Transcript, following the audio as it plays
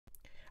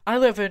I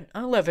live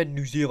in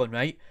New Zealand,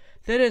 right?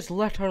 There is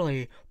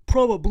literally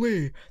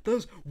probably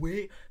there's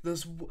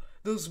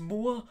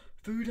more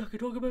food I could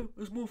talk about.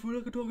 There's more food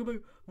I could talk about.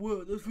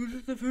 What? The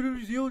food in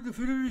New Zealand. The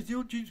food in New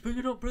Zealand. James, bring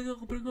it up. Bring it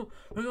up. Bring it up.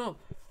 Bring it up.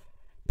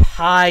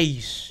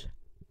 Pies.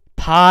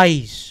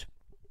 Pies.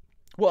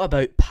 What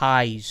about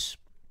pies?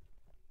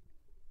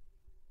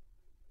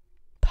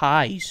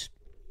 Pies.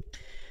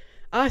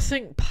 I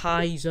think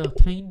pies are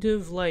kind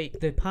of like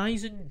the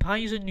pies in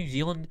New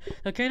Zealand.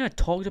 They're kind of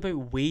talked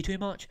about way too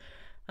much,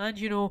 and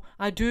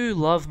I do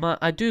love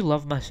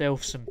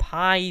myself some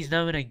pies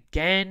now and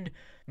again.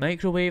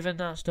 Microwaving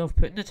that stuff,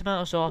 putting the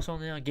tomato sauce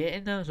on there,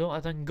 getting that sort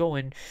of thing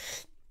going.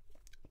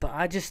 But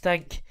I just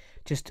think,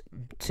 just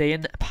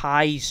saying that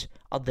pies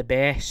are the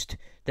best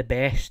of the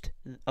best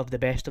of the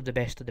best of the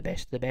best of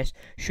the best.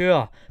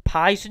 Sure,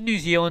 pies in New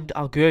Zealand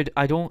are good.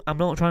 I'm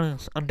not trying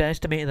to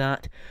underestimate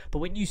that. But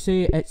when you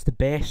say it's the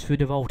best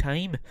food of all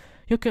time,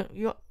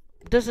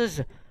 this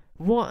is,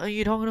 what are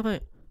you talking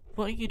about?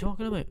 What are you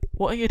talking about?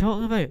 What are you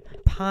talking about?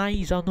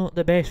 Pies are not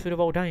the best food of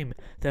all time.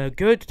 They're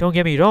good, don't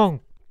get me wrong,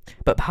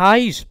 but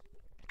pies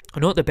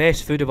are not the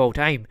best food of all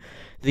time.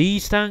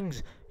 These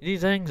things,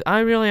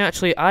 I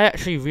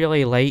actually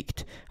really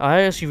liked.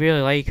 I actually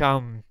really like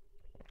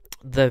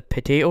the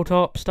potato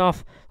top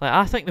stuff. Like,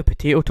 I think the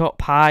potato top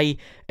pie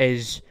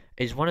is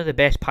one of the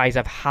best pies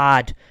I've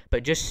had.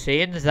 But just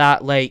saying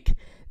that, like,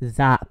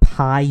 that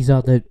pies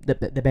are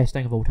the best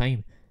thing of all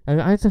time,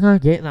 I just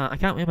can't get that. I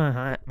can't get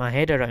my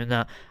head around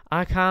that.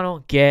 I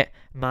cannot get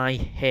my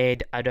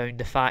head around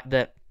the fact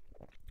that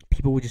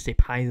people would just say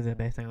pies are the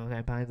best thing of all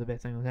time, pies are the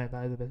best thing of all time,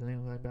 pies are the best thing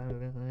of all time, pies are the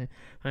best thing,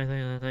 pies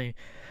are the best thing.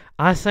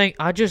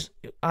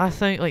 I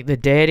think like the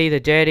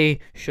dairy,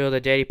 sure,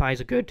 the dairy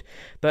pies are good,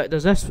 but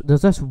there's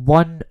this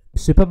one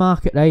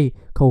supermarket, right,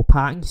 called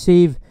Pack and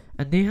Save,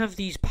 and they have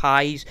these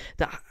pies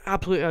that are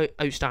absolutely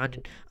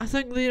outstanding. I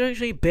think they're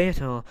actually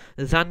better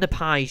than the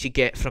pies you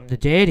get from the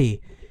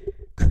dairy.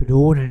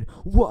 Cronin.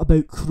 What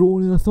about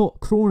Cronin? I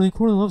thought Cronin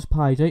loves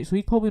pies, right? So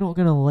he's probably not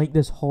gonna like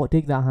this hot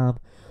take that I have.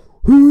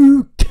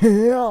 Who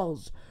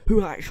cares?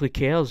 Who actually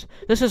cares?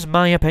 This is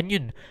my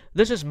opinion.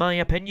 This is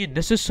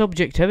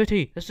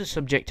subjectivity.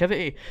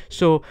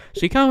 So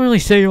you can't really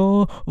say,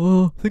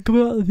 think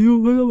about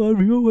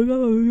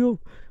you.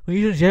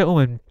 Ladies and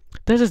gentlemen,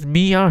 this is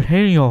me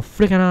entertaining your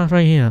freaking ass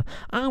right here.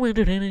 I'm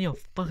entertaining your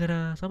fucking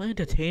ass. I'm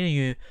entertaining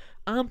you.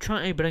 I'm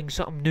trying to bring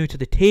something new to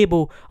the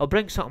table. I'll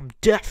bring something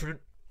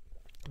different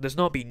that's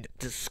not been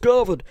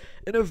discovered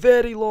in a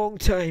very long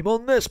time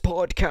on this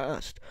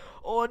podcast.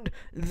 On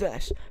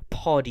this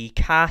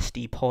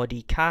podcasty.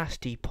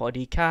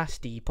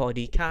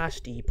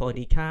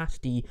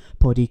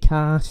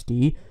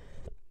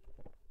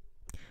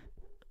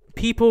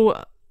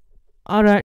 People are